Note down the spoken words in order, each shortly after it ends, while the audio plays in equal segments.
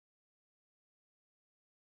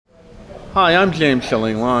Hi, I'm James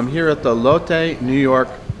Shillinglaw. I'm here at the Lotte, New York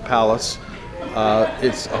Palace.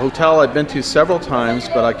 It's a hotel I've been to several times,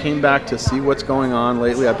 but I came back to see what's going on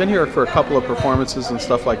lately. I've been here for a couple of performances and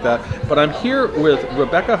stuff like that, but I'm here with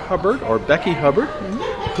Rebecca Hubbard, or Becky Hubbard,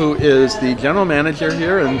 who is the general manager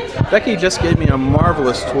here, and Becky just gave me a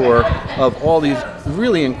marvelous tour of all these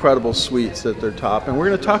really incredible suites at their top, and we're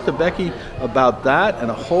going to talk to Becky about that and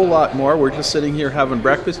a whole lot more. We're just sitting here having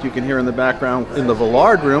breakfast. You can hear in the background in the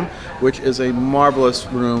Villard room, which is a marvelous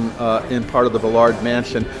room in part of the Villard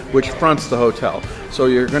mansion, which fronts the hotel. So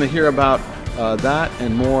you're going to hear about that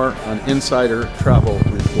and more on Insider Travel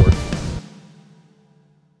Report.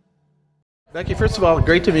 Becky, first of all,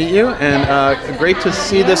 great to meet you, and great to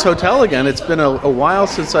see this hotel again. It's been a while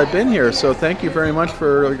since I've been here, so thank you very much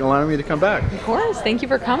for allowing me to come back. Of course, thank you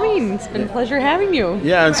for coming. It's been a pleasure having you.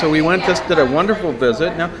 Yeah, and so we did a wonderful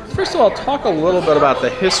visit. Now, first of all, talk a little bit about the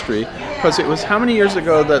history, because it was how many years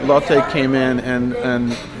ago that Lotte came in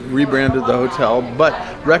and rebranded the hotel, but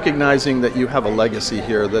recognizing that you have a legacy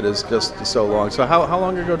here that is just so long. So how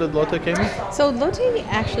long ago did Lotte came in? So Lotte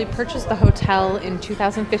actually purchased the hotel in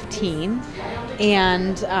 2015,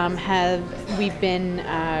 and we've been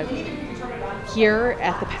here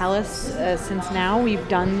at the Palace since now. We've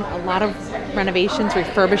done a lot of renovations,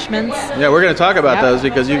 refurbishments. Yeah, we're going to talk about those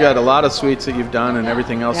because you got a lot of suites that you've done and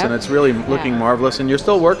everything else, and it's really looking marvelous. And you're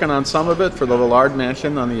still working on some of it for the Villard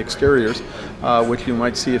Mansion on the exteriors, which you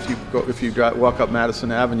might see if you walk up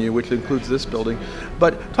Madison Avenue, which includes this building.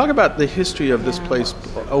 But talk about the history of this place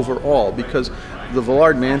overall, because the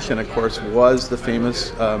Villard Mansion, of course, was the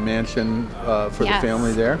famous mansion for the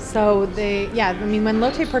family there. So when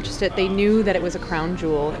Lotte purchased it, they knew that it was a crown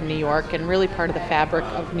jewel in New York and really part of the fabric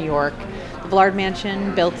of New York. The Villard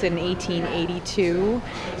Mansion, built in 1882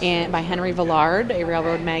 by Henry Villard, a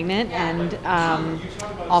railroad magnate and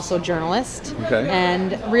also journalist,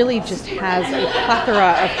 and really just has a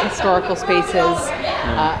plethora of historical spaces.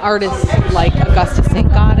 Artists like Augustus St.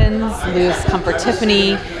 Gaudens, Louis Comfort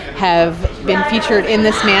Tiffany have been featured in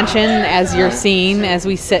this mansion, as you're seeing as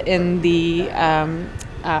we sit in the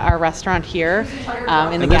our restaurant here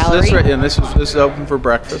in the gallery. This is open for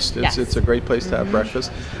breakfast. It's a great place to have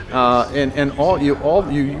breakfast, and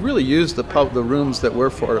you really use the rooms that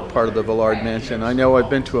were part of the Villard Mansion. I know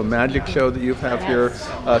I've been to a magic show that you have here.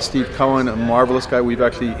 Steve Cohen, a marvelous guy. We've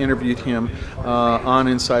actually interviewed him on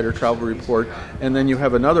Insider Travel Report, and then you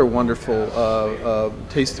have another wonderful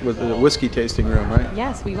whiskey tasting room, right?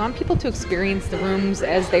 Yes, we want people to experience the rooms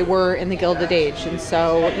as they were in the Gilded Age, and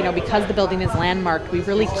so because the building is landmarked, we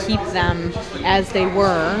really keep them as they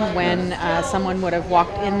were when someone would have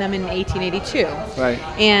walked in them in 1882. Right.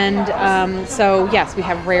 And so, yes, we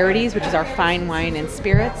have Rarities, which is our fine wine and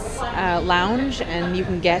spirits lounge, and you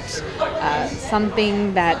can get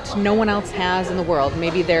something that no one else has in the world.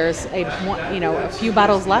 Maybe there's a few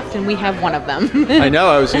bottles left, and we have one of them. I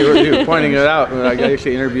know. You were pointing it out. I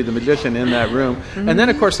actually interviewed the magician in that room. Mm-hmm. And then,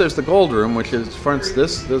 of course, there's the Gold Room, which fronts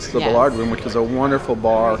the Villard Room, which is a wonderful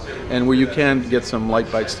bar, and where you can get some light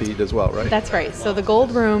bites to eat as well, right? That's right. So the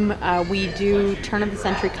Gold Room, we do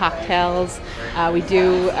turn-of-the-century cocktails. We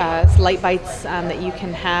do light bites that you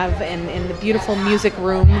can have in the beautiful music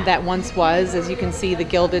room that once was, as you can see, the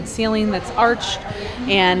gilded ceiling that's arched,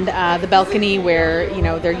 and the balcony where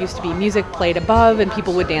there used to be music played above and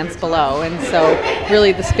people would dance below. And so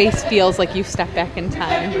really the space feels like you've stepped back in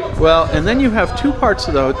time. Well, and then you have two parts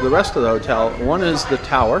of the rest of the hotel. One is the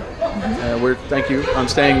tower. Thank you. I'm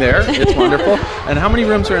staying there. It's wonderful. And how many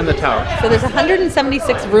rooms are in the tower? So there's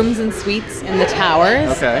 176 rooms and suites in the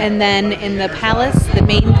towers. Okay. And then in the Palace, the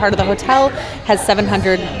main part of the hotel has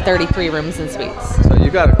 733 rooms and suites. So you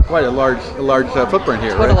got quite a large footprint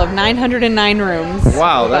here, Total of 909 rooms.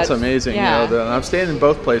 Wow, that's amazing. Yeah. I've stayed in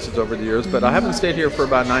both places over the years, but I haven't stayed here for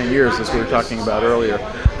about 9 years, as we were talking about earlier.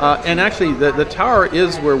 And actually, the tower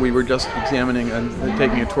is where we were just examining and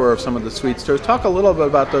taking a tour of some of the suites. So talk a little bit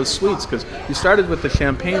about those suites, because you started with the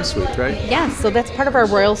Champagne Suite, right? Yes, so that's part of our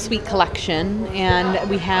Royal Suite collection, and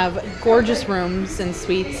we have gorgeous rooms and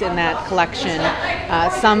suites in that collection.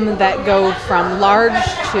 Some that go from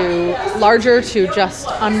larger to just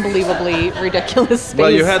unbelievably ridiculous space.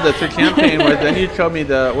 Well, you had the Champagne, then you showed me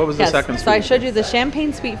what was the second suite? So I showed you the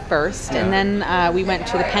Champagne Suite first, and then we went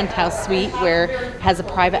to the Penthouse Suite, where it has a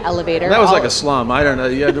private elevator. That was like a slum. I don't know.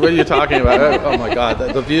 What are you talking about? Oh my God,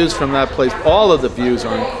 the views from that place, all of the views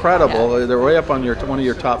are incredible. Yeah. They're way up on one of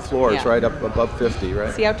your top floors, right up above 50,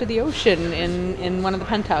 right? See out to the ocean in one of the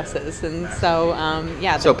penthouses, and so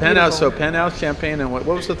So penthouse, Champagne, and what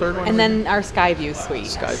was the third one? And then our Skyview Suite.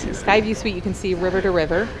 Skyview Suite, you can see river to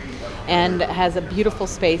river. and has a beautiful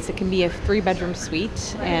space. It can be a 3-bedroom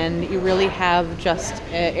suite, and you really have just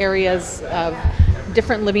areas of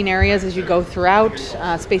different living areas as you go throughout,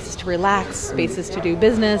 spaces to relax, spaces to do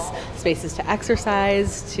business, spaces to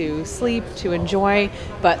exercise, to sleep, to enjoy.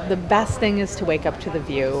 But the best thing is to wake up to the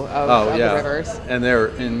view of the rivers. And they're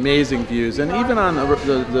amazing views. And even on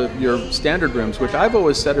your standard rooms, which I've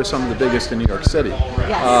always said are some of the biggest in New York City.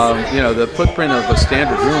 Yes. The footprint of a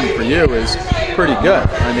standard room for you is pretty good.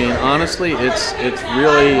 I mean, honestly, it's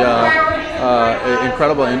really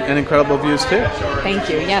incredible, and incredible views too. Thank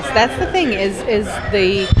you. Yes, that's the thing, is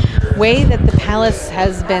the way that the Palace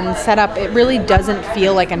has been set up. It really doesn't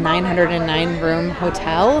feel like a 909-room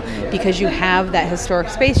hotel, because you have that historic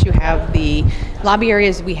space. You have the lobby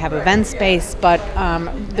areas, we have event space, but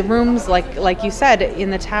the rooms, like you said, in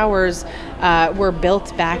the towers were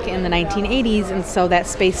built back in the 1980s, and so that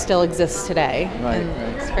space still exists today. Right.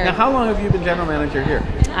 Now, how long have you been general manager here?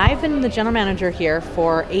 I've been the general manager here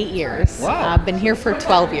for 8 years. Wow. I've been here for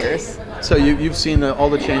 12 years. So you've seen all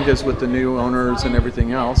the changes with the new owners and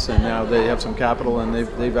everything else, and now they have some capital, and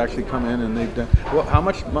they've actually come in and they've done. Well, how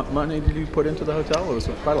much money did you put into the hotel? It was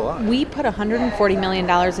quite a lot. We put $140 million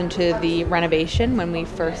into the renovation when we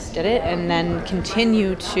first did it, and then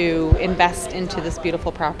continue to invest into this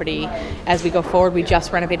beautiful property as we go forward. We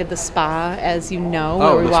just renovated the spa, as you know.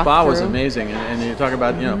 Oh, the spa was amazing, and you talk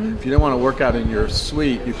about, if you don't want to work out in your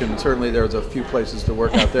suite, you can certainly. There's a few places to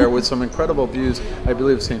work out there with some incredible views. I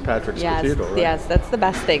believe St. Patrick's Cathedral, right? Yes, that's the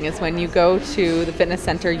best thing, is when you go to the fitness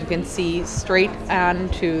center, you can see straight on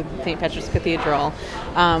to St. Patrick's Cathedral.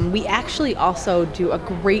 We actually also do a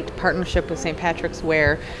great partnership with St. Patrick's,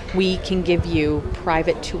 where we can give you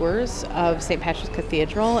private tours of St. Patrick's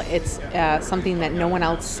Cathedral. It's something that no one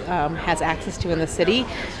else has access to in the city,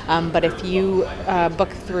 but if you book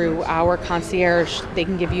through our concierge, they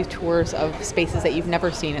can give you tours of spaces that you've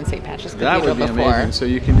never seen in St. Patrick's Cathedral before. That would be before. amazing. So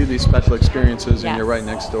you can do these special experiences, and you're right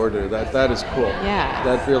next door to that. That is cool. Yeah.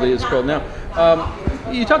 That really is cool. Now,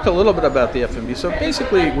 you talked a little bit about the F&B. So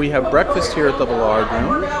basically, we have breakfast here at the Villard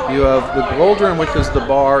Room. You have the Gold Room, which is the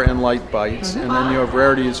bar and light bites, and then you have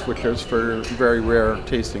Rarities, which is for very rare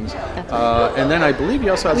tastings. And then I believe you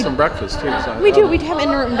also have some breakfast too. So we do. We have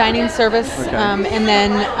in-room dining service, and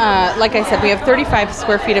then, like I said, we have 35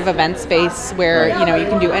 square feet of event space where you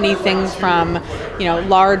can do anything from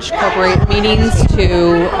large corporate meetings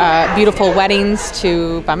to beautiful weddings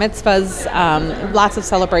to bar mitzvahs. Lots of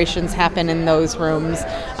celebrations happen in those rooms,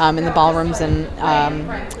 in the ballrooms and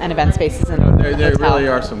event spaces. There really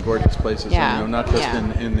are some gorgeous places, not just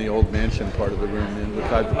in the old mansion part of the room, which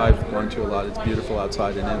I've gone to a lot. It's beautiful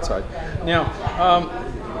outside and inside. Now,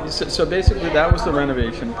 so basically that was the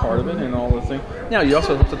renovation part of it and all the thing. Now, you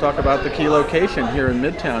also have to talk about the key location here in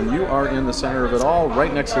Midtown. You are in the center of it all,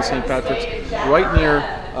 right next to St. Patrick's, right near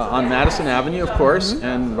on Madison Avenue, of course,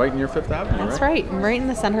 and right near Fifth Avenue. That's right. Right in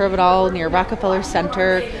the center of it all, near Rockefeller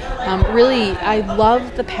Center. Really, I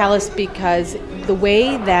love the Palace because the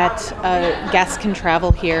way that guests can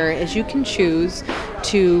travel here is you can choose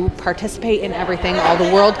to participate in everything, all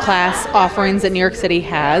the world-class offerings that New York City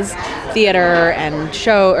has, theater and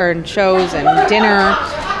shows and dinner,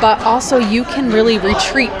 but also you can really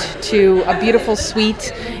retreat to a beautiful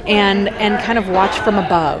suite and kind of watch from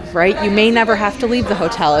above, right? You may never have to leave the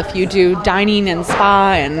hotel if you do dining and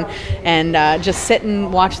spa and just sit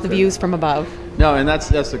and watch the views from above. No, and that's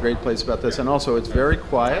the great place about this, and also it's very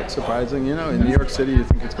quiet. Surprising, in New York City, you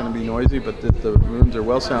think it's going to be noisy, but the rooms are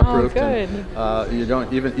well soundproofed. Oh, good. And you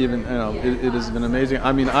don't even it has been amazing.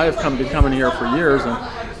 I mean, I have been coming here for years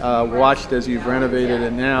and watched as you've renovated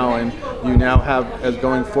it now, and you now have, as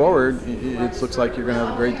going forward, it looks like you're going to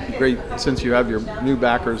have a great since you have your new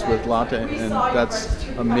backers with Lotte, and that's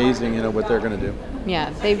amazing. What they're going to do. Yeah,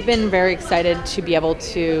 they've been very excited to be able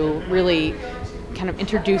to really kind of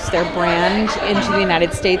introduce their brand into the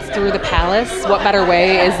United States through the Palace. What better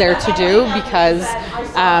way is there to do? Because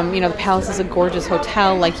the Palace is a gorgeous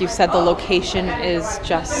hotel. Like you said, the location is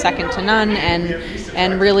just second to none,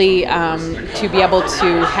 and really to be able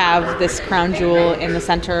to have this crown jewel in the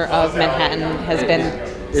center of Manhattan has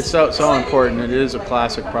been. It's so important. It is a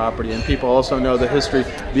classic property, and people also know the history.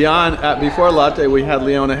 Before Lotte, we had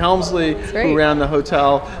Leona Helmsley, who ran the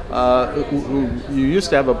hotel. Who you used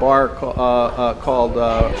to have a bar called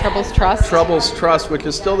Trouble's Trust, which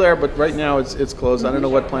is still there, but right now it's closed. I don't know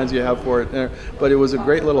what plans you have for it there, but it was a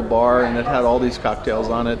great little bar, and it had all these cocktails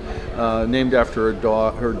on it, named after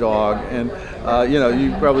her dog, and.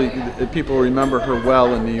 You probably people remember her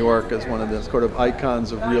well in New York as one of the sort of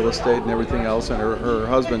icons of real estate and everything else, and her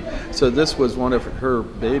husband husband. So this was one of her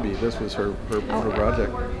baby. This was her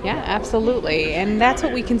project. Yeah, absolutely. And that's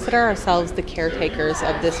what we consider ourselves, the caretakers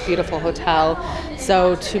of this beautiful hotel.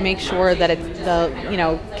 So to make sure that it's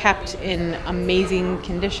kept in amazing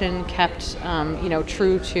condition, kept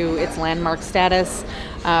true to its landmark status.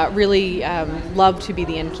 Really love to be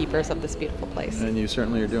the innkeepers of this beautiful place. And you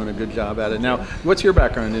certainly are doing a good job at it. Now, what's your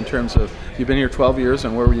background in terms of, you've been here 12 years,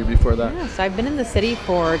 and where were you before that? Yeah, so I've been in the city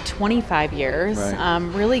for 25 years. Right.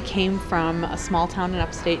 Really came from a small town in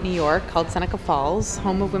upstate New York called Seneca Falls,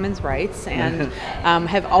 home of women's rights, and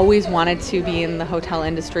have always wanted to be in the hotel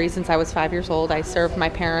industry since I was 5 years old. I served my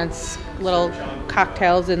parents little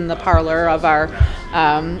cocktails in the parlor of our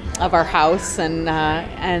house,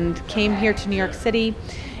 and came here to New York City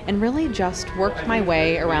and really just worked my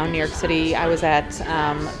way around New York City. I was at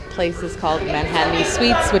places called Manhattan East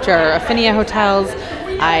Suites, which are Affinia hotels.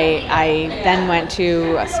 I then went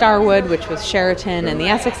to Starwood, which was Sheraton and the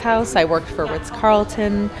Essex House. I worked for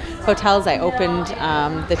Ritz-Carlton hotels. I opened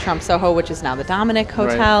the Trump Soho, which is now the Dominic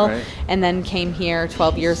Hotel, right. And then came here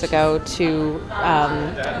 12 years ago to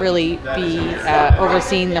really be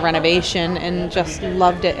overseeing the renovation, and just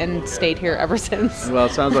loved it and stayed here ever since. Well,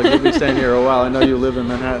 it sounds like you'll be staying here a while. I know you live in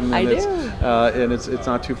Manhattan, and I do. It's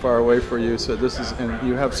not too far away for you. So and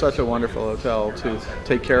you have such a wonderful hotel to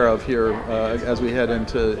take care of here as we head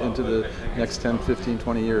into the next 10, 15,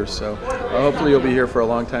 20 years. So hopefully you'll be here for a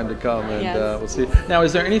long time to come, and yes. We'll see. Now,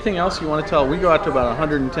 is there anything else you want to tell? We go out to about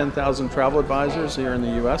 110,000 travel advisors here in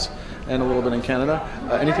the U.S. and a little bit in Canada.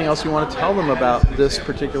 Anything else you want to tell them about this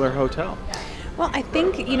particular hotel? Well, I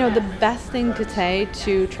think, the best thing to say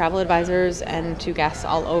to travel advisors and to guests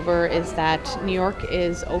all over is that New York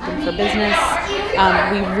is open for business.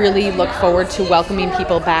 We really look forward to welcoming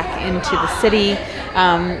people back into the city.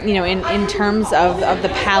 In terms of the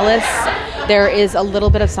palace, there is a little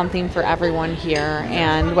bit of something for everyone here,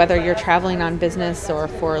 and whether you're traveling on business or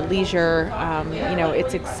for leisure,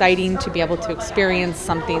 it's exciting to be able to experience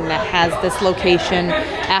something that has this location,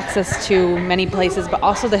 access to many places, but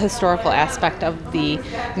also the historical aspect of the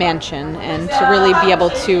mansion, and to really be able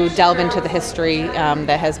to delve into the history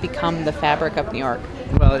that has become the fabric of New York.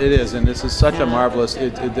 Well, it is, and this is such a marvelous.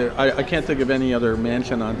 I can't think of any other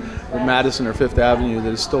mansion on Madison or Fifth Avenue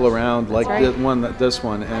that is still around like this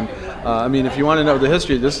one. And if you want to know the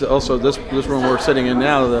history, this room we're sitting in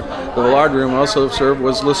now, the Villard room, also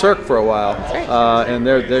was Le Cirque for a while, and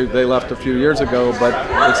they left a few years ago. But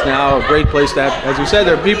it's now a great place to have. As you said,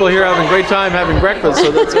 there are people here having a great time having breakfast.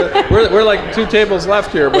 So that's we're like 2 tables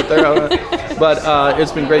left here, but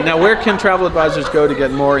it's been great. Now, where can travel advisors go to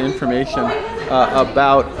get more information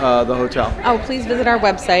about the hotel? Oh, please visit our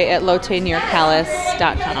website at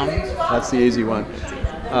lottenewyorkpalace.com. That's the easy one.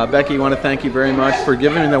 Becky, I want to thank you very much for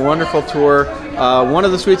giving me the wonderful tour. One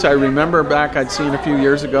of the suites I remember back I'd seen a few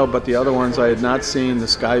years ago, but the other ones I had not seen, the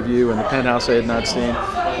Sky View and the Penthouse I had not seen.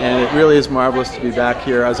 And it really is marvelous to be back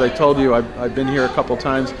here. As I told you, I've been here a couple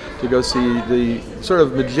times to go see the sort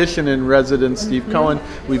of magician in residence, Steve Cohen.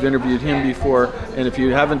 We've interviewed him before, and if you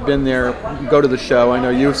haven't been there, go to the show. I know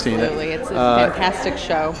you've seen it. Absolutely, it's a fantastic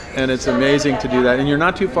show. And it's amazing to do that. And you're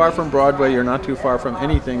not too far from Broadway, you're not too far from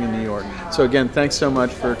anything in New York. So again, thanks so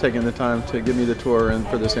much for taking the time to give me the tour and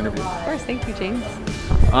for this interview. Of course, thank you, James.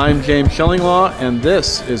 I'm James Schillinglaw, and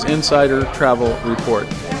this is Insider Travel Report.